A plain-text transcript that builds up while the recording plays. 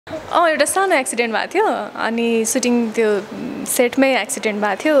एउटा सानो एक्सिडेन्ट भएको थियो अनि सुटिङ त्यो सेटमै एक्सिडेन्ट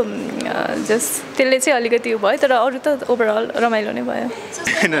भएको थियो जस्ट त्यसले चाहिँ अलिकति भयो तर अरू त ओभरअल रमाइलो नै भयो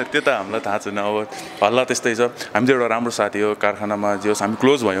हैन त्यो त हामीलाई थाहा छैन अब हल्ला त्यस्तै छ हामी चाहिँ एउटा राम्रो साथी हो कारखानामा जे होस् हामी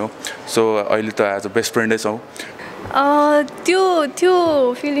क्लोज भयौँ सो अहिले त एज अ बेस्ट फ्रेन्डै छौँ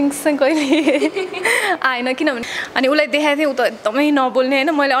त्यो फिलिङ्स चाहिँ कहिले आएन किनभने अनि उसलाई देखाएको थिएँ ऊ त एकदमै नबोल्ने होइन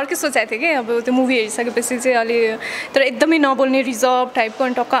मैले अर्कै सोचेको थिएँ कि अब त्यो मुभी हेरिसकेपछि चाहिँ अलि तर एकदमै नबोल्ने रिजर्भ टाइपको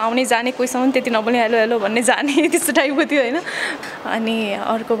अनि टक्क आउने जाने कोहीसँग त्यति नबोल्ने हेलो हेलो भन्ने जाने त्यस्तो टाइपको थियो होइन अनि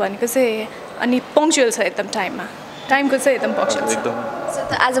अर्को भनेको चाहिँ अनि पङ्क्चुअल छ एकदम टाइमको चाहिँ एकदम पङ्क्चुअल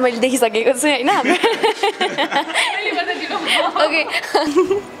छ आज मैले देखिसकेको छु होइन ओके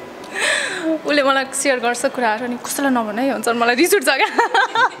उसले मलाई सेयर गर्छ कुराहरू अनि कसैलाई नभनै हुन्छ मलाई रिस उठ्छ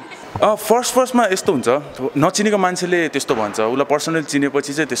क्या फर्स्टमा यस्तो हुन्छ नचिनेको मान्छेले त्यस्तो भन्छ उसलाई पर्सनली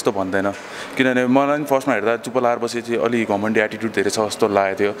चिनेपछि चाहिँ त्यस्तो भन्दैन किनभने मलाई पनि फर्स्टमा हेर्दा चुप लाएर बसेपछि अलि घमण्डी एटिट्युड धेरै छ जस्तो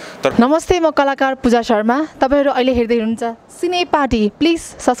लागेको थियो तर नमस्ते म कलाकार पूजा शर्मा तपाईहरु अहिले हेर्दै हुनुहुन्छ सिने पार्टी प्लिज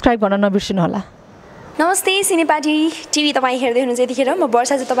सब्स्क्राइब गर्न नबिर्सनु होला नमस्ते सिने पार्टी टिभी तपाईँ हेर्दै हुनुहुन्छ यतिखेर म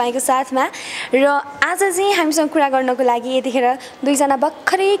वर्षा चाहिँ तपाईँको साथमा र आज चाहिँ हामीसँग कुरा गर्नको लागि यतिखेर दुईजना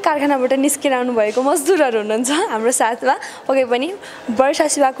भर्खरै कारखानाबाट निस्केर आउनु भएको मजदुरहरू हुनुहुन्छ हाम्रो साथमा पक्कै पनि वर्षा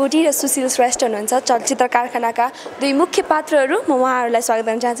सिवाकोटी र सुशील श्रेष्ठ हुनुहुन्छ चलचित्र कारखानाका दुई मुख्य पात्रहरू म उहाँहरूलाई स्वागत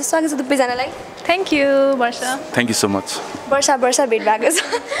गर्न चाहन्छु स्वागत छ दुवैजनालाई thank you Varsha thank you so much वर्षा भेट भएको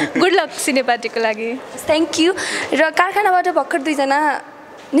छ गुड लक सिने पार्टीको लागि थ्याङ्क यू र कारखानाबाट भर्खर दुईजना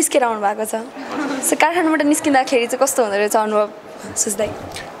निस्केर आउनु भएको छ सो कारखानाबाट निस्किँदाखेरि चाहिँ कस्तो हुँदो रहेछ अनुभव सोच्दै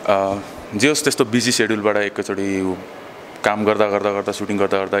जे होस् त्यस्तो बिजी सेड्युलबाट एकैचोटि काम गर्दा सुटिङ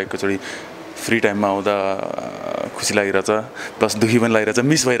गर्दा एकैचोटि फ्री टाइममा आउँदा खुसी लागिरहेछ प्लस दुखी पनि लागिरहेछ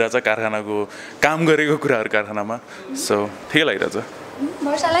मिस भइरहेछ कारखानाको काम गरेको कुराहरू कारखानामा सो ठिकै लागिरहेछ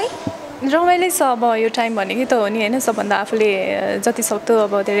वर्षालाई रमाइलो छ अब यो टाइम भनेकै त हो नि होइन सबभन्दा आफूले जति सक्दो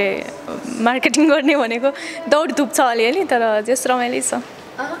अब धेरै मार्केटिङ गर्ने भनेको दौडधुप छ अलिअलि तर जस रमाइलो छ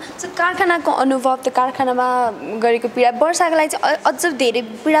सो कारखानाको अनुभव त्यो कारखानामा गरेको पीडा वर्षाको लागि चाहिँ अझ धेरै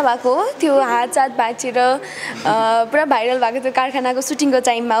पीडा भएको हो त्यो हातसात भाँचिएर पुरा भाइरल भएको त्यो कारखानाको सुटिङको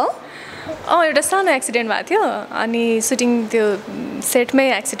टाइममा हो एउटा सानो एक्सिडेन्ट भएको थियो अनि सुटिङ त्यो सेटमै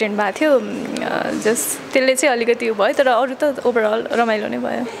एक्सिडेन्ट भएको थियो जस्ट त्यसले चाहिँ अलिकति भयो तर अरू त ओभरअल रमाइलो नै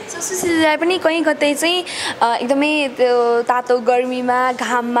भयो सुशीललाई पनि कहीँ कतै चाहिँ एकदमै त्यो तातो गर्मीमा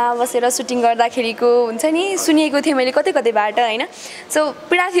घाममा बसेर सुटिङ गर्दाखेरिको हुन्छ नि सुनिएको थिएँ मैले कतैबाट होइन सो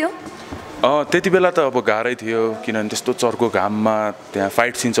पीडा थियो त्यति बेला त अब गाह्रै थियो किनभने त्यस्तो चर्को घाममा त्यहाँ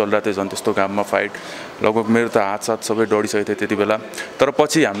फाइट सिन चलिरहेको थियो झन् त्यस्तो घाममा फाइट लगभग मेरो त हातसाथ सबै डढिसकेको थियो त्यति बेला तर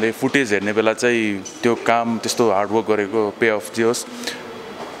पछि हामीले फुटेज हेर्ने बेला चाहिँ त्यो काम त्यस्तो हार्डवर्क गरेको पे अफ जे होस्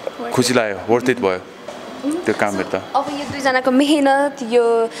खुसी लाग्यो वर्थ इट भयो त्यो काम हेर्दा अब यो दुईजनाको मेहनत यो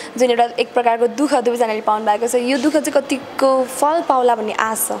जुन एउटा एक प्रकारको दुःख दुवैजनाले पाउनु भएको छ यो दुःख चाहिँ कतिको फल पाउला भन्ने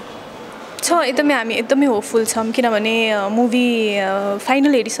आश छ एकदमै हामी एकदमै होपफुल छौँ किनभने मुभी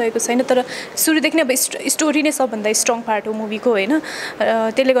फाइनल हेरिसकेको छैन तर सुरुदेखि नै अब स्टोरी नै सबभन्दा स्ट्रङ पार्ट हो मुभीको होइन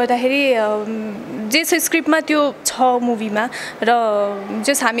त्यसले गर्दाखेरि जे छ स्क्रिप्टमा त्यो छ मुभीमा र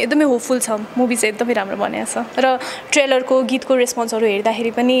जस हामी एकदमै होपफुल छौँ मुभी चाहिँ एकदमै राम्रो बनेको छ र ट्रेलरको गीतको रेस्पोन्सहरू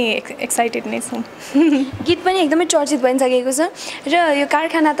हेर्दाखेरि पनि एक्साइटेड नै छौँ गीत पनि एकदमै चर्चित भइसकेको छ र यो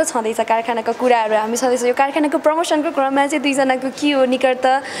कारखाना त छँदैछ कारखानाको कुराहरू हामी छँदैछ यो कारखानाको प्रमोसनको क्रममा चाहिँ दुईजनाको के हो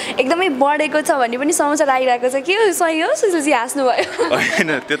निकटता एकदमै बढेको छ भन्ने पनि समाचार आइरहेको छ के हो सही हो सुशीलजी हाँस्नुभयो होइन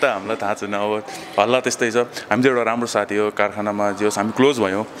त्यो त हामीलाई थाहा छैन अब हल्ला त्यस्तै छ हामी चाहिँ एउटा राम्रो साथी हो कारखानामा जे होस् हामी क्लोज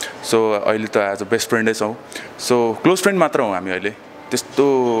भयौँ सो अहिले त एज अ बेस्ट फ्रेन्डै छौँ सो क्लोज फ्रेन्ड मात्र हौँ हामी अहिले त्यस्तो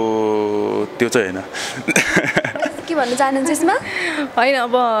त्यो चाहिँ होइन के भन्न चाहनुहुन्छ यसमा होइन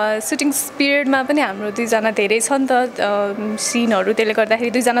अब सुटिङ पिरियडमा पनि हाम्रो दुईजना धेरै छ नि त सिनहरू त्यसले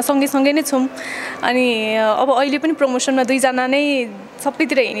गर्दाखेरि दुईजना सँगै नै छौँ अनि अब अहिले पनि प्रमोसनमा दुईजना नै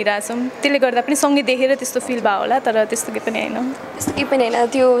सबैतिर हिँडिरहेछौँ त्यसले गर्दा पनि सँगै देखेर त्यस्तो फिल भयो होला तर त्यस्तो केही पनि होइन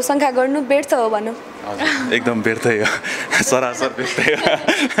त्यो शङ्का गर्नु व्यर्थ हो भनौँ एकदम व्यर्थै हो सरासर व्यर्थै हो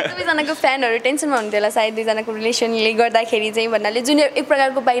दुईजनाको फ्यानहरू टेन्सनमा हुन्थ्यो होला सायद दुईजनाको रिलेसनले गर्दाखेरि चाहिँ भन्नाले जुन एक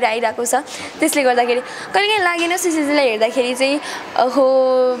प्रकारको बाहिर आइरहेको छ त्यसले गर्दाखेरि कहिले लागेन सुशीलजीलाई हेर्दाखेरि चाहिँ ओहो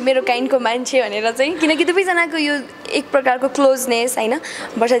मेरो काइन्डको मान्छे भनेर चाहिँ किनकि दुवैजनाको यो एक प्रकारको क्लोजनेस होइन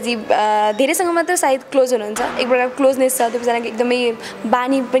वर्षाजी धेरैसँग मात्र सायद क्लोज हुनुहुन्छ एक प्रकारको क्लोजनेस छ दुवैजनाको एकदमै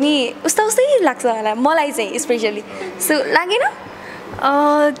बानी पनि उस्तै लाग्छ होला मलाई चाहिँ स्पेसली सो लागेन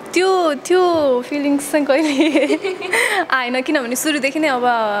त्यो त्यो फिलिङ्स चाहिँ कहिले आएन किनभने सुरुदेखि नै अब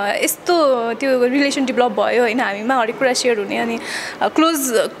यस्तो त्यो रिलेसन डेभलप भयो होइन हामीमा हरेक कुरा सेयर हुने अनि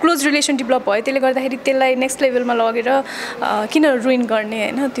क्लोज रिलेसन डेभलप भयो त्यसले गर्दाखेरि त्यसलाई नेक्स्ट लेभलमा लगेर किन रुइन गर्ने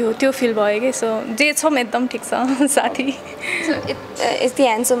होइन त्यो फिल भयो कि सो जे छौँ एकदम ठिक छ साथी यति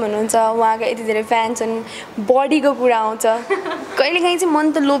ह्यान्डसम हुनुहुन्छ उहाँको यति धेरै फ्यान छन् बडीको कुरा आउँछ कहिलेकाहीँ चाहिँ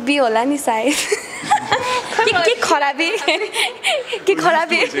मन त लोभी होला नि सायद के खराबी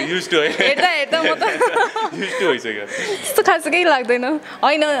हेर्दा म त त्यस्तो खास केही लाग्दैन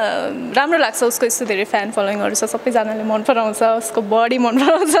होइन राम्रो लाग्छ उसको यस्तो धेरै फ्यान फलोइङहरू छ सबैजनाले मन पराउँछ उसको बडी मन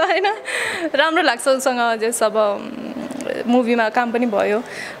पराउँछ होइन राम्रो लाग्छ उसँग जस अब मुभीमा काम पनि भयो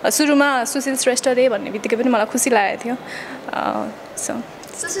सुरुमा सुशील श्रेष्ठ रे भन्ने बित्तिकै पनि मलाई खुसी लागेको थियो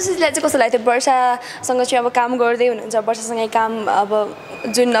सुशीललाई चाहिँ कस्तो लाग्यो थियो वर्षासँग चाहिँ अब काम गर्दै हुनुहुन्छ वर्षासँगै काम अब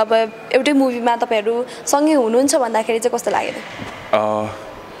जुन अब एउटै मुभीमा तपाईँहरू सँगै हुनुहुन्छ भन्दाखेरि चाहिँ कस्तो लाग्यो थियो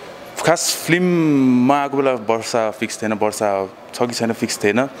खास फिल्ममा आएको बेला वर्षा फिक्स थिएन वर्षा छ कि छैन फिक्स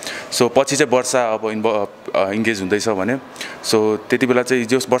थिएन सो पछि चाहिँ वर्षा अब इन्गेज हुँदैछ भने सो त्यति बेला चाहिँ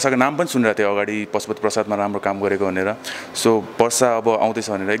जो वर्षाको नाम पनि सुनिरहेको थियो अगाडि पशुपति प्रसादमा राम्रो काम गरेको भनेर सो वर्षा अब आउँदैछ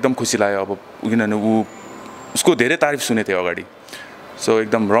भनेर एकदम खुसी लाग्यो अब किनभने उसको धेरै तारिफ सुनेको थियो अगाडि सो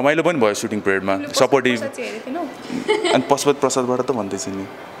एकदम रमाइलो पनि भयो सुटिङ पिरियडमा सपोर्टिभ अनि पशुपति प्रसादबाट त भन्दैछु नि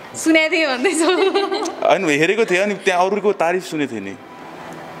सुनेको थिएँ भन्दैछु अनि हेरेको थिएँ अनि त्यहाँ अरूको तारिफ सुनेको थिएँ नि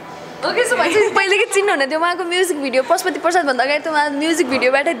ओके सो भनेपछि पहिलेकै चिन्नुहुन्न थियो उहाँको म्युजिक भिडियो पशुपति प्रसादभन्दा अगाडि त उहाँ म्युजिक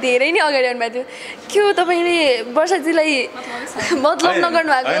भिडियोबाट धेरै नै अगाडि आउनुभएको थियो के हो तपाईँले वर्षाजीलाई मतलब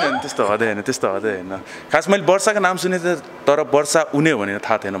नगर्नु भएको होइन त्यस्तो हुँदै होइन खास मैले वर्षाको नाम सुनेको थिएँ तर वर्षा उनी भनेर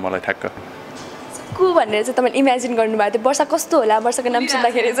थाहा थिएन मलाई ठ्याक्क को भनेर चाहिँ तपाईँले इमेजिन गर्नुभएको थियो वर्षा कस्तो होला वर्षाको नाम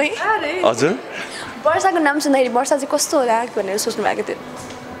सुन्दाखेरि चाहिँ हजुर वर्षाको नाम सुन्दाखेरि वर्षा चाहिँ कस्तो होला भनेर सोच्नु भएको थियो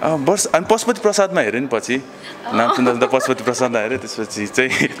वर्ष अनि पशुपति प्रसादमा हेरेँ नि पछि नाम सुन्दा पशुपति प्रसादमा हेरेँ त्यसपछि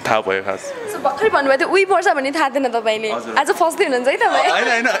चाहिँ थाहा भयो खास भर्खरै भन्नुभएको थियो उही वर्षा भन्ने थाहा थिएन तपाईँले आज फस्दै हुनुहुन्छ है तपाईँ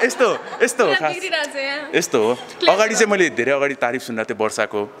होइन यस्तो हो खास यस्तो हो अगाडि चाहिँ मैले धेरै अगाडि तारिफ सुनेको थिएँ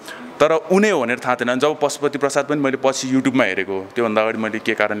वर्षाको तर उनी हो भनेर थाहा थिएन जब पशुपति प्रसाद पनि मैले पछि युट्युबमा हेरेको त्योभन्दा अगाडि मैले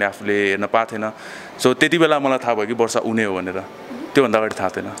के कारणले आफूले हेर्न पाएको थिएन सो त्यति बेला मलाई थाहा भयो कि वर्षा उनी हो भनेर त्योभन्दा अगाडि थाहा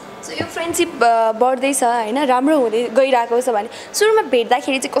थिएन सो यो फ्रेन्डसिप बढ्दैछ होइन राम्रो हुँदै गइरहेको छ भने सुरुमा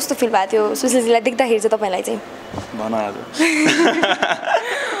भेट्दाखेरि चाहिँ कस्तो फिल भएको थियो सुशीलजीलाई देख्दाखेरि चाहिँ तपाईँलाई चाहिँ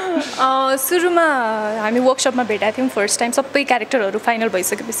सुरुमा हामी वर्कसपमा भेटेका थियौँ फर्स्ट टाइम सबै क्यारेक्टरहरू फाइनल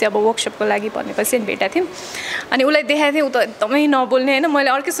भइसकेपछि अब वर्कसपको लागि भनेपछि अनि भेटेका थियौँ अनि उसलाई देखाएको थिएँ ऊ त एकदमै नबोल्ने होइन मैले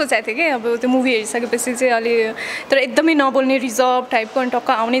अर्कै सोचेको थिएँ कि अब त्यो मुभी हेरिसकेपछि चाहिँ अलि तर एकदमै नबोल्ने रिजर्भ टाइपको अनि टक्क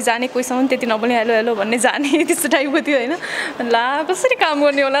आउने जाने कोहीसँग पनि त्यति नबोल्ने हेलो हेलो भन्ने जाने त्यस्तो टाइपको थियो होइन ला कसरी काम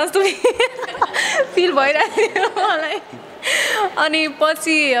गर्ने होला जस्तो फिल भइरहेको थियो मलाई अनि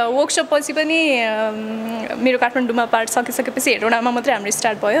पछि वर्कसप पछि पनि मेरो काठमाडौँमा पार्ट सकिसकेपछि हेटौँडामा मात्रै हाम्रो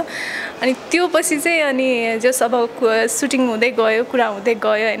स्टार्ट भयो अनि त्यो पछि चाहिँ अनि जस अब सुटिङ हुँदै गयो कुरा हुँदै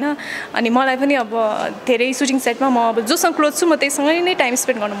गयो होइन अनि मलाई पनि अब धेरै सुटिङ सेटमा म अब जोसँग क्लोज छु म त्यहीसँग नै टाइम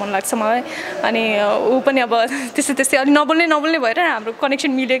स्पेन्ड गर्नु मन लाग्छ मलाई अनि ऊ पनि अब त्यस्तै अलिक नबोल्ने भएर हाम्रो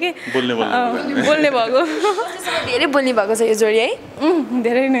कनेक्सन मिल्यो कि बोल्ने भएको धेरै बोल्ने भएको छ यो जोडी है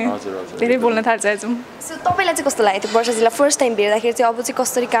धेरै नै धेरै बोल्न थाल्छ आज सो तपाईँलाई चाहिँ कस्तो लागेको थियो वर्षाजीलाई फर्स्ट टाइम भेट्दाखेरि चाहिँ अब चाहिँ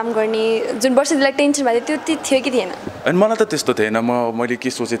कसरी काम गर्ने जुन वर्षाजीलाई टेन्सन भएको थियो त्यो थियो कि थिएन अनि मलाई त त्यस्तो थिएन मैले के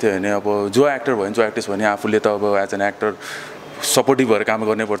सोचेको थिएँ भने अब जो एक्टर भयो जो एक्ट्रेस भयो भने आफूले त अब एज एन एक्टर सपोर्टिभ भएर काम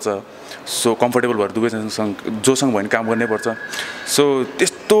गर्नैपर्छ सो कम्फर्टेबल भएर दुवैजनासँग जोसँग भयो भने काम गर्नैपर्छ सो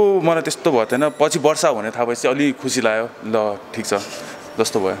त्यस्तो मलाई त्यस्तो भएको थिएन पछि वर्षा हुने थाहा भएपछि अलिक खुसी लाग्यो ल ठिक छ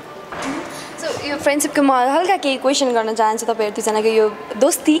जस्तो भयो सो यो फ्रेन्डसिपको म हल्का केही क्वेसन गर्न चाहन्छु तपाईँहरू दुईजनाको यो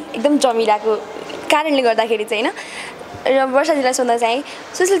दोस्ती एकदम जमिरहेको कारणले गर्दाखेरि चाहिँ होइन र वर्षाजीलाई सोध्दा चाहिँ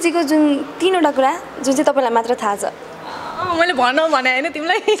सुशीलजीको जुन 3वटा कुरा जुन चाहिँ तपाईँलाई मात्र थाहा छ मैले भने होइन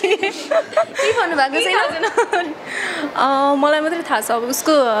तिमीलाई के भन्नुभएको छैन मलाई मात्रै थाहा छ अब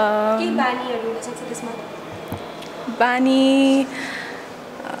उसको बानी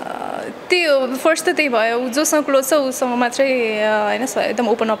त्यही हो फर्स्ट त त्यही भयो जोसँग क्लोज छ उसँग मात्रै होइन एकदम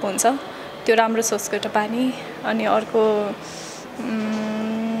ओपन अप हुन्छ त्यो राम्रो सोचको एउटा बानी अनि अर्को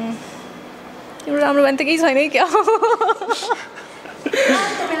एउटा राम्रो बानी त केही छैन क्या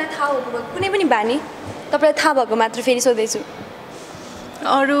तपाईँलाई थाहा भएको कुनै पनि बानी तपाईँलाई थाहा भएको मात्र फेरि सोध्दैछु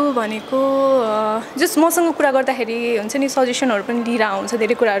अरू भनेको जस्ट मसँग कुरा गर्दाखेरि हुन्छ नि सजेसनहरू पनि दिएर आउँछ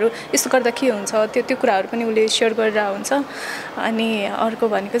धेरै कुराहरू यस्तो गर्दा के हुन्छ त्यो कुराहरू पनि उसले सेयर गरेर हुन्छ अनि अर्को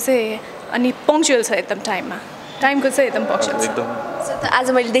भनेको चाहिँ अनि पङ्क्चुअल छ एकदम टाइमको चाहिँ एकदम पङ्क्चुअल छ आज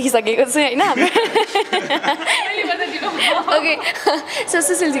मैले देखिसकेको छु होइन ओके सो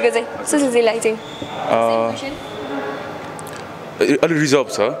सुशीलजीलाई चाहिँ अलिक रिजर्भ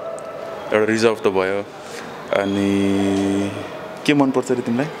छ एउटा रिजर्भ त भयो अनि के मन पर्छ रे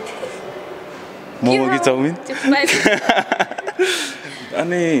तिमीलाई मोमो कि चाउमिन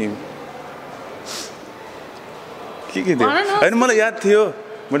अनि के थियो हैन मलाई याद थियो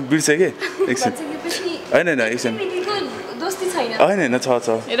मैले बिर्सेँ के एकछिन हैन एकछिन दोस्ती छैन हैन छ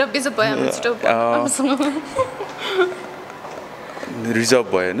हेर बिजो भयो रिजर्भ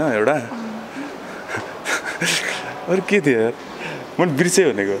भयो हैन एउटा अरु के थियो यार मैले बिर्सेँ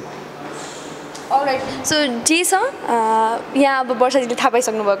भनेको अलराइट सो जे छ यहाँ अब वर्षाजीले थाहा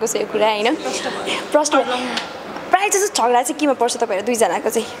पाइसक्नु भएको छ यो कुरा हैन प्रश्न प्रायः जस्तो झगडा चाहिँ केमा पर्छ तपाईँहरू दुईजनाको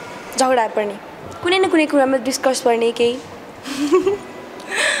चाहिँ झगडा पर्ने कुनै न कुनै कुरामा डिस्कस गर्ने केही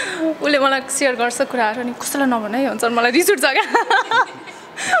उसले मलाई सेयर गर्छ कुराहरू अनि कसैलाई नभन है हुन्छ मलाई रिस उठ्छ क्या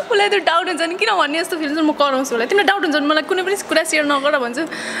उसलाई त्यो डाउट हुन्छ नि किन भन्ने यस्तो फिल हुन्छ म कराउँछु उसलाई तिमीलाई डाउट हुन्छ भने मलाई कुनै पनि कुरा सेयर नगर भन्छु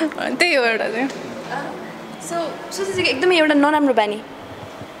त्यही हो एउटा चाहिँ सो सुशीलजीको एकदमै एउटा नराम्रो बानी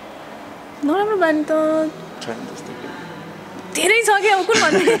त धेरै छ कि अब कुन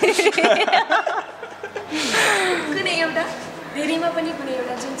भन्ने कुनै एउटा धेरैमा पनि कुनै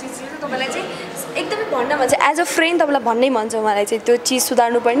एउटा जुन चिज तपाईँलाई चाहिँ एकदमै भन्न मन छ एज अ फ्रेन्ड तपाईँलाई भन्नै मन छ मलाई चाहिँ त्यो चिज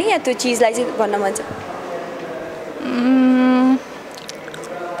सुधार्नु पर्ने या त्यो चिजलाई चाहिँ भन्न मन छ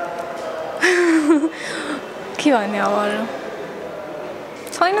के भन्ने अब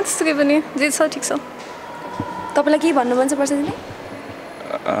छैन त्यस्तो केही पनि जे छ ठिक छ तपाईँलाई के भन्नु मन छ वर्षाजीले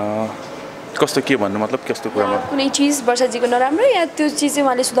कस्तो के भन्नु मतलब कस्तो कुरामा कुनै चिज वर्षाजीको नराम्रो या त्यो चिज चाहिँ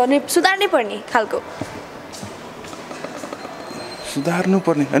उहाँले सुधार्नै पर्ने खालको सुधार्नु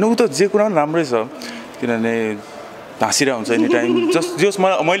पर्ने हैन उ त जे कुरा पनि राम्रै छ किनभने हाँसिरहेको हुन्छ एनी टाइम जस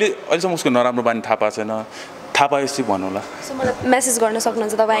मैले अहिलेसम्म उसको नराम्रो बानी थाहा पाएको छैन थाहा पाएपछि भन्नु होला सो मलाई मेसेज गर्न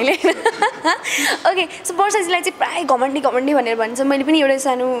सक्नुहुन्छ तपाईँले ओके सो वर्षाजीलाई चाहिँ प्रायः घमण्डी भनेर भन्छ मैले पनि एउटा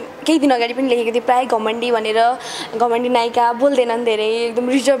सानो केही दिन अगाडि पनि लेखेको थिएँ प्रायः घमण्डी भनेर घमण्डी नायिका बोल्दैनन् धेरै एकदम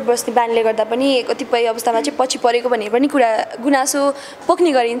रिजर्भ बस्ने बानीले गर्दा पनि कतिपय अवस्थामा चाहिँ पछि परेको भन्ने पनि कुरा गुनासो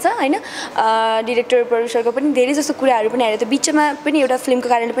पोख्ने गरिन्छ होइन डिरेक्टर प्रड्युसरको पनि धेरै जस्तो कुराहरू पनि आएर त्यो बिचमा पनि एउटा फिल्मको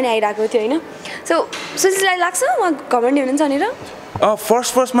कारणले पनि आइरहेको थियो होइन सो सुशीललाई लाग्छ उहाँ घमण्डी हुनुहुन्छ भनेर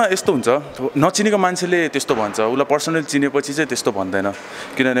फर्स्टमा यस्तो हुन्छ नचिनेको मान्छेले त्यस्तो भन्छ उसलाई पर्सनली चिनेपछि चाहिँ त्यस्तो भन्दैन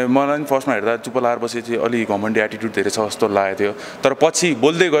किनभने मलाई पनि फर्स्टमा हेर्दा चुप लाएर बसेपछि अलि घमण्डी एटिट्युड धेरै छ जस्तो लागेको थियो तर पछि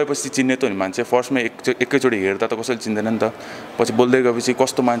बोल्दै गएपछि चिन्ने त हो नि मान्छे फर्स्टमा एकैचोटि हेर्दा त कसैले चिन्दैन नि त पछि बोल्दै गएपछि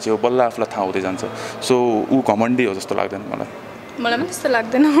कस्तो मान्छे हो बल्ल आफूलाई थाहा हुँदै जान्छ सो ऊ घमण्डी हो जस्तो लाग्दैन मलाई पनि त्यस्तो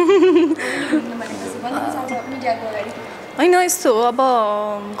लाग्दैन होइन यस्तो हो अब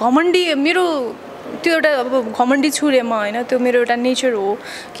घमण्डी मेरो त्यो एउटा अब घमण्डी छु रे म होइन त्यो मेरो एउटा नेचर हो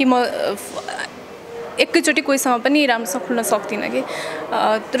कि म एकैचोटि कोहीसँग पनि राम्रोसँग खुल्न सक्दिनँ कि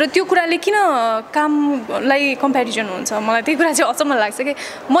तर त्यो कुराले किन कामलाई कम्पेरिजन हुन्छ मलाई त्यही कुरा चाहिँ अचम्म लाग्छ कि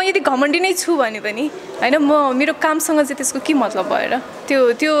म यदि घमण्डी नै छु भने पनि होइन म मेरो कामसँग चाहिँ त्यसको के मतलब भएर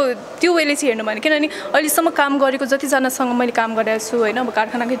त्यो वेले चाहिँ हेर्नु भने किनभने अहिलेसम्म काम गरेको जतिजनासँग मैले काम गरेको छु होइन अब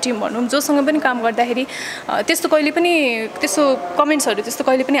कारखानाकै टिम भनौँ जोसँग पनि काम गर्दाखेरि त्यस्तो कहिले पनि त्यस्तो कमेन्ट्सहरू त्यस्तो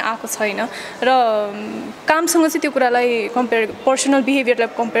कहिले पनि आएको छैन र कामसँग चाहिँ त्यो कुरालाई कम्पेयर पर्सनल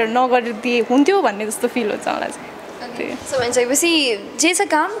बिहेभियरलाई कम्पेयर नगरिदिए हुन्थ्यो भन्ने जस्तो फिल हुन्छ मलाई चाहिँ सो भनिसकेपछि जे छ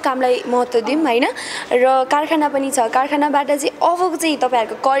कामलाई महत्त्व दिउँ होइन र कारखाना पनि छ कारखानाबाट चाहिँ अबको चाहिँ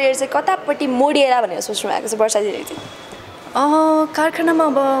तपाईँहरूको करियर चाहिँ कतापट्टि मोडिएला भनेर सोच्नु भएको छ वर्षाजीले चाहिँ कारखानामा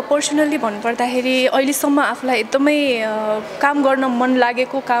अब पर्सनल्ली भन्नुपर्दाखेरि अहिलेसम्म आफूलाई एकदमै काम गर्न मन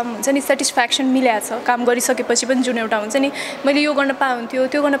लागेको काम हुन्छ नि सेटिस्फ्याक्सन मिलेको छ काम गरिसकेपछि पनि जुन एउटा हुन्छ नि मैले यो गर्न पाए हुन्थ्यो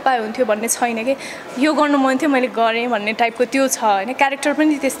त्यो गर्न पाए हुन्थ्यो भन्ने छैन कि यो गर्नु मन थियो मैले गरेँ भन्ने टाइपको त्यो छ होइन क्यारेक्टर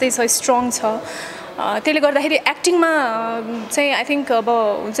पनि त्यस्तै छ स्ट्रङ छ त्यसले गर्दाखेरि एक्टिङमा चाहिँ आई थिङ्क अब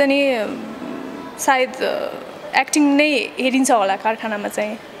हुन्छ नि सायद एक्टिङ नै हेरिन्छ होला कारखानामा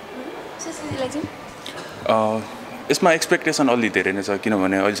चाहिँ यसमा एक्सपेक्टेसन अलि धेरै नै छ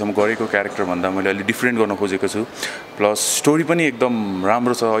किनभने अहिलेसम्म गरेको क्यारेक्टरभन्दा मैले अलि डिफ्रेन्ट गर्न खोजेको छु प्लस स्टोरी पनि एकदम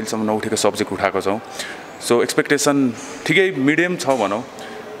राम्रो छ अहिलेसम्म नउठेको सब्जेक्ट उठाएको छौँ सो एक्सपेक्टेसन ठिकै मिडियम छ भनौँ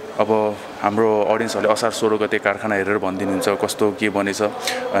अब हाम्रो अडियन्सहरूले असार 16 गते कारखाना हेरेर भनिदिनुहुन्छ कस्तो के बनेछ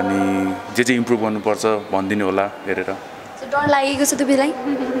अनि जे इम्प्रुभ गर्नुपर्छ भनिदिनु होला हेरेर डर लागेको छ तपाईँलाई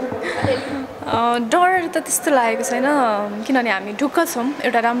डर त त्यस्तो लागेको छैन किनभने हामी ढुक्क छौँ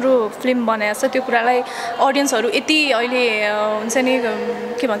एउटा राम्रो फिल्म बनाएको छ त्यो कुरालाई अडियन्सहरू यति अहिले हुन्छ नि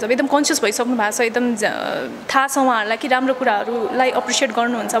के भन्छ एकदम कन्सियस भइसक्नु भएको छ एकदम थाहा छ उहाँहरूलाई कि राम्रो कुराहरूलाई एप्रिसिएट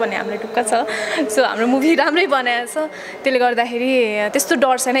गर्नुहुन्छ भन्ने हामीलाई ढुक्क छ सो हाम्रो मुभी राम्रै बनाएको छ त्यसले गर्दाखेरि त्यस्तो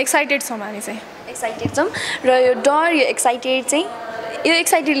डर छैन एक्साइटेड छौँ हामी चाहिँ एक्साइटेड छौँ र यो डर यो एक्साइटेड चाहिँ यो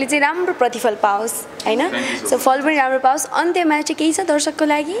एक्साइटेडले चाहिँ राम्रो प्रतिफल पाओस् होइन सो फल पनि राम्रो पाओस् अन्त्यमा चाहिँ केही छ दर्शकको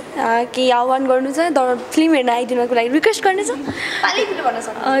लागि केही आह्वान गर्नु छ फिल्म हेर्न आइदिनुको लागि रिक्वेस्ट गर्नु छ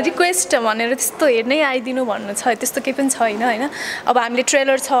रिक्वेस्ट भनेर त्यस्तो हेर्नै आइदिनु भन्नु छ त्यस्तो केही पनि छैन होइन अब हामीले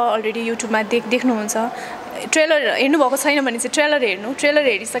ट्रेलर छ अलरेडी युट्युबमा देख्नुहुन्छ ट्रेलर हेर्नुभएको छैन भने चाहिँ ट्रेलर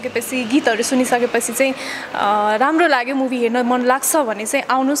हेरिसकेपछि गीतहरू सुनिसकेपछि चाहिँ राम्रो लाग्यो मुभी हेर्न मन लाग्छ भने चाहिँ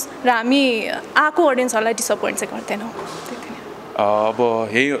आउनुहोस् र हामी आएको अडियन्सहरूलाई डिसपोइन्ट चाहिँ गर्दैनौँ। अब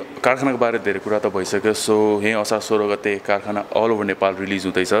यही कारखानाको बारे धेरै कुरा त भइसक्यो। सो यही असार 16 गते कारखाना अल ओभर नेपाल रिलिज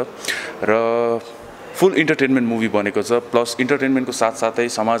हुँदैछ र फुल इन्टरटेनमेन्ट मुभी बनेको छ। प्लस इन्टरटेनमेन्टको साथसाथै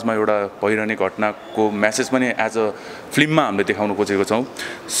समाजमा एउटा भइरहने घटनाको म्यासेज पनि एज अ फिल्ममा हामीले देखाउन खोजेको छौँ।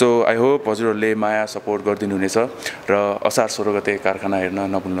 सो आई होप हजुरहरूले माया सपोर्ट गरिदिनुहुनेछ र असार 16 गते कारखाना हेर्न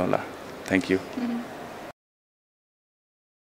नभुल्नुहोला। Thank you.